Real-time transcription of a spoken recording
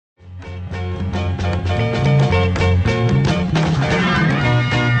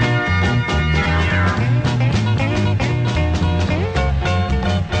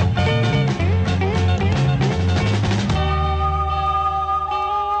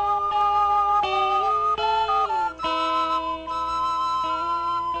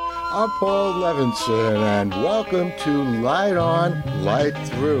I'm Paul Levinson, and welcome to Light On, Light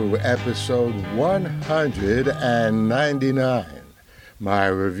Through, episode 199. My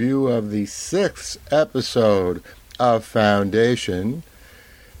review of the 6th episode of Foundation,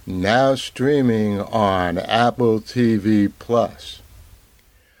 now streaming on Apple TV+.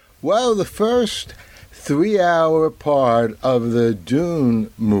 Well, the first 3-hour part of the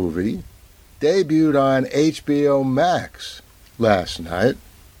Dune movie debuted on HBO Max last night.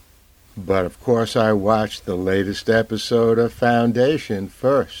 But of course I watched the latest episode of Foundation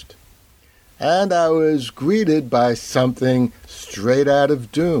first. And I was greeted by something straight out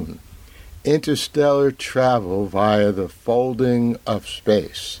of Dune: interstellar travel via the folding of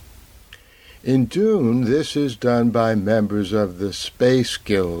space. In Dune, this is done by members of the Space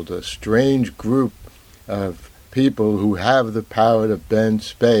Guild, a strange group of people who have the power to bend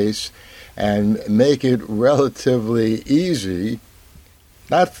space and make it relatively easy,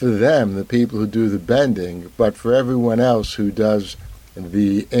 not for them, the people who do the bending, but for everyone else who does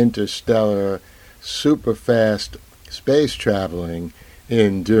the interstellar, super-fast space traveling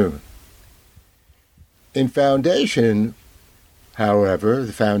in Dune. In Foundation, however,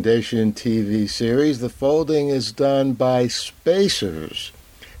 the Foundation TV series, the folding is done by spacers.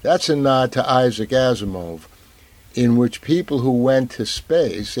 That's a nod to Isaac Asimov, in which people who went to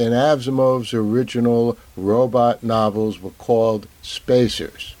space in Asimov's original robot novels were called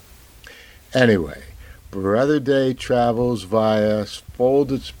spacers. Anyway, Brother Day travels via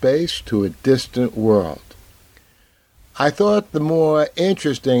folded space to a distant world. I thought the more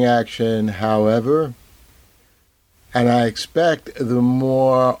interesting action, however, and I expect the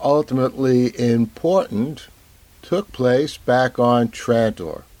more ultimately important, took place back on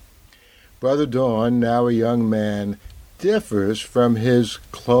Trantor. Brother Dawn, now a young man, differs from his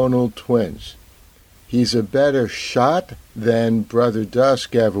clonal twins. He's a better shot than Brother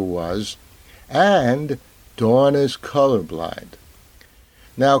Dusk ever was, and Dawn is colorblind.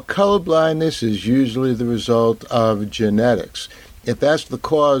 Now, colorblindness is usually the result of genetics. If that's the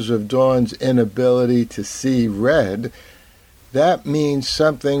cause of Dawn's inability to see red, that means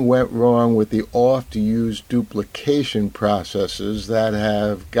something went wrong with the oft-used duplication processes that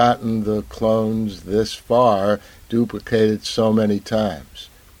have gotten the clones this far, duplicated so many times.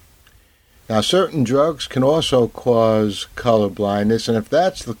 Now, certain drugs can also cause color blindness, and if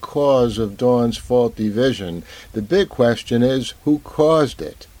that's the cause of Dawn's faulty vision, the big question is, who caused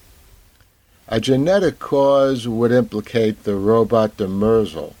it? A genetic cause would implicate the robot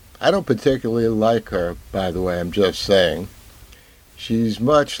Demerzel. I don't particularly like her, by the way, I'm just saying. She's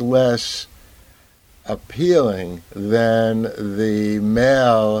much less appealing than the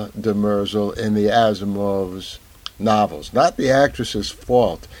male Demerzel in the Asimov's novels. Not the actress's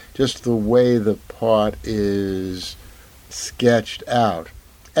fault, just the way the part is sketched out.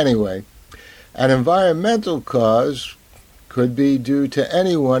 Anyway, an environmental cause could be due to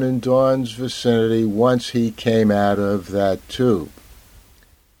anyone in Dawn's vicinity once he came out of that tube.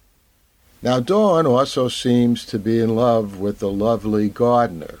 Now, Dawn also seems to be in love with the lovely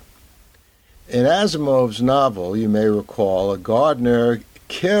gardener. In Asimov's novel, you may recall, a gardener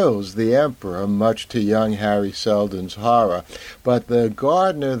kills the Emperor, much to young Harry Seldon's horror, but the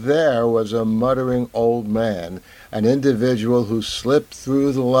gardener there was a muttering old man, an individual who slipped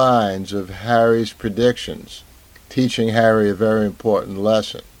through the lines of Harry's predictions, teaching Harry a very important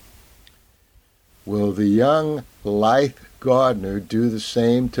lesson. Will the young, lithe gardener do the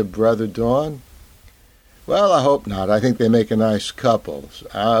same to Brother Dawn? Well, I hope not. I think they make a nice couple.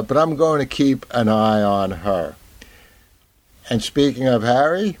 But I'm going to keep an eye on her. And speaking of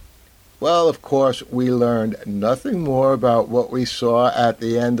Harry, well, of course, we learned nothing more about what we saw at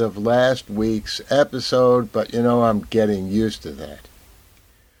the end of last week's episode, but I'm getting used to that.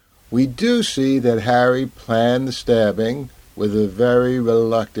 We do see that Harry planned the stabbing with a very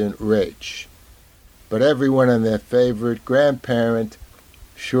reluctant Rach. But everyone and their favorite grandparent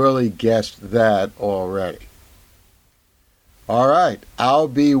surely guessed that already. All right, I'll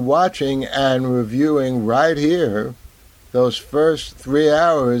be watching and reviewing right here those first 3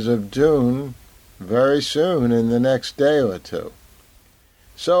 hours of Dune very soon in the next day or two.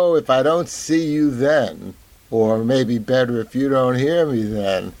 So if I don't see you then, or maybe better if you don't hear me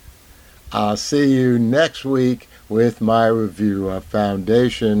then, I'll see you next week with my review of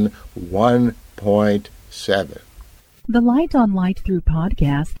Foundation 1.7. The Light on Light Through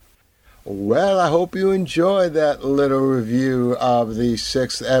podcast. Well, I hope you enjoyed that little review of the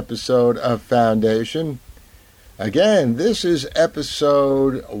 6th episode of Foundation. Again, this is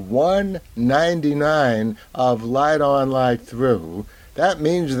episode 199 of Light on Light Through. That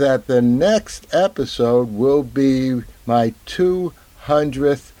means that the next episode will be my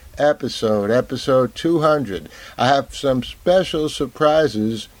 200th episode 200. I have some special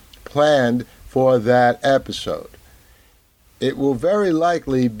surprises planned for that episode. It will very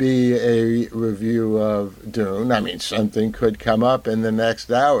likely be a review of Dune. I mean, something could come up in the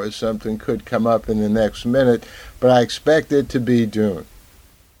next hour, something could come up in the next minute, but I expect it to be Dune.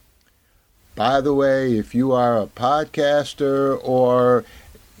 By the way, if you are a podcaster or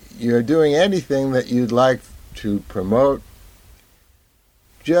you're doing anything that you'd like to promote,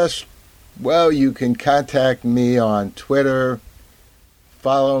 you can contact me on Twitter.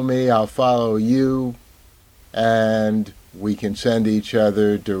 Follow me, I'll follow you, and we can send each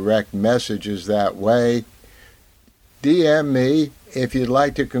other direct messages that way. DM me if you'd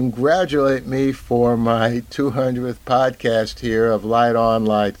like to congratulate me for my 200th podcast here of Light On,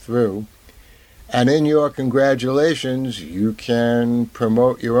 Light Through. And in your congratulations, you can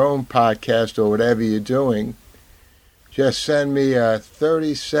promote your own podcast or whatever you're doing. Just send me a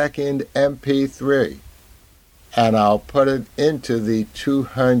 30-second MP3, and I'll put it into the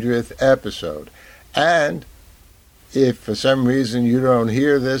 200th episode. And if for some reason you don't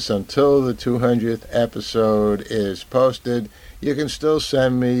hear this until the 200th episode is posted, you can still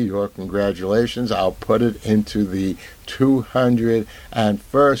send me your congratulations. I'll put it into the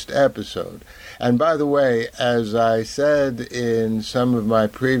 201st episode. And by the way, as I said in some of my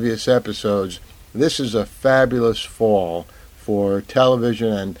previous episodes, this is a fabulous fall for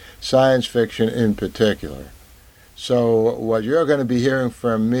television and science fiction in particular. So what you're going to be hearing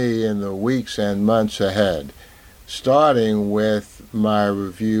from me in the weeks and months ahead, starting with my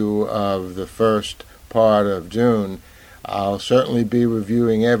review of the first part of Dune, I'll certainly be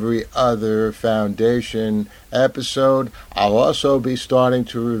reviewing every other Foundation episode. I'll also be starting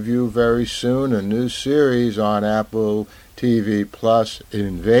to review very soon a new series on Apple TV Plus,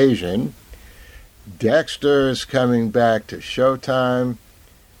 Invasion. Dexter is coming back to Showtime.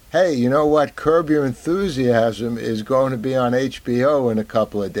 Hey, you know what? Curb Your Enthusiasm is going to be on HBO in a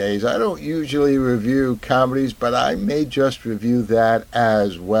couple of days. I don't usually review comedies, but I may just review that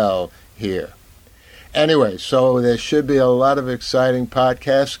as well here. Anyway, so there should be a lot of exciting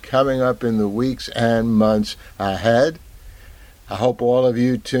podcasts coming up in the weeks and months ahead. I hope all of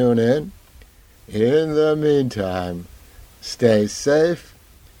you tune in. In the meantime, stay safe,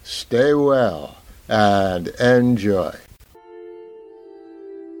 stay well, and enjoy.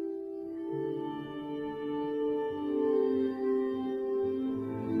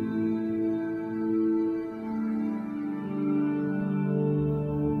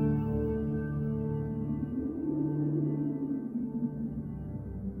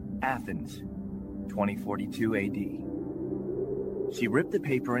 Athens, 2042 AD. She ripped the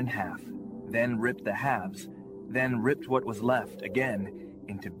paper in half, then ripped the halves, then ripped what was left again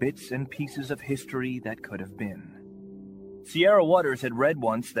into bits and pieces of history that could have been. Sierra Waters had read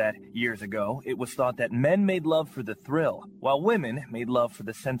once that, years ago, it was thought that men made love for the thrill, while women made love for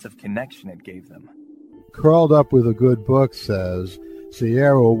the sense of connection it gave them. Curled Up with a Good Book says,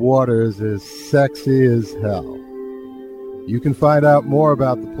 Sierra Waters is sexy as hell. You can find out more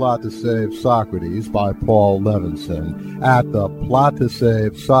about The Plot to Save Socrates by Paul Levinson at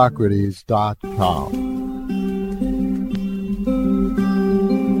theplottoSaveSocrates.com.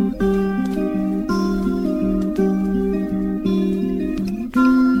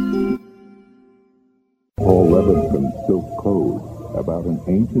 Paul Levinson's Silk Code, about an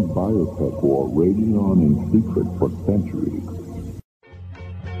ancient biotech war raging on in secret for centuries.